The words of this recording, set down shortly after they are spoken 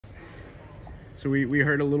So we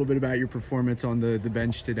heard a little bit about your performance on the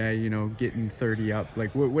bench today, you know, getting 30 up. Like,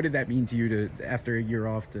 what did that mean to you to, after a year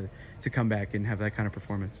off, to come back and have that kind of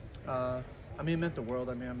performance? I mean, it meant the world.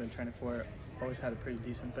 I mean, I've been training for it. Always had a pretty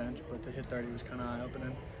decent bench, but to hit 30 was kind of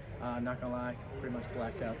eye-opening. Not gonna lie, pretty much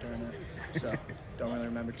blacked out during it, so don't really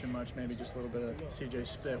remember too much. Maybe just a little bit of CJ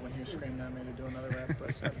spit when he was screaming at me to do another rep, but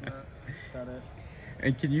aside from that, about it.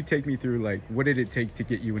 And can you take me through, like, what did it take to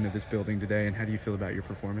get you into this building today, and how do you feel about your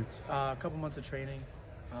performance? A couple months of training,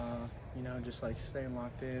 you know, just like staying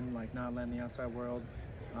locked in, like not letting the outside world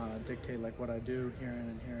dictate like what I do here in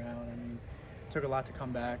and here out. I mean, it took a lot to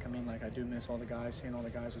come back. I mean, like I do miss all the guys. Seeing all the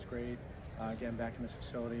guys was great. Getting back in this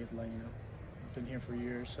facility, like, you know, been here for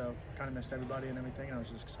years, so kind of missed everybody and everything, and I was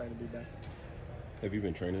just excited to be back. Have you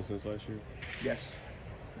been training since last year? Yes,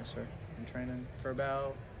 sir. Been training for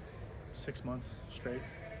about 6 months straight.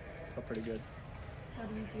 Felt pretty good. How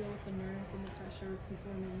do you deal with the nerves and the pressure of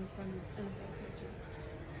performing in front of NFL coaches?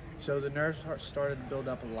 So the nerves started to build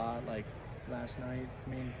up a lot, like last night. I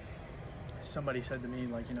mean, somebody said to me,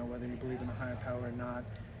 like, you know, whether you believe in a higher power or not,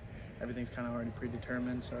 everything's kind of already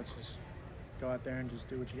predetermined, so it's just go out there and just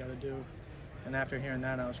do what you got to do. And after hearing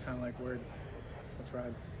that, I was kind of like, word, let's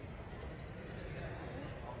ride.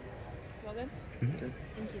 Well, good. Good.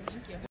 Thank you.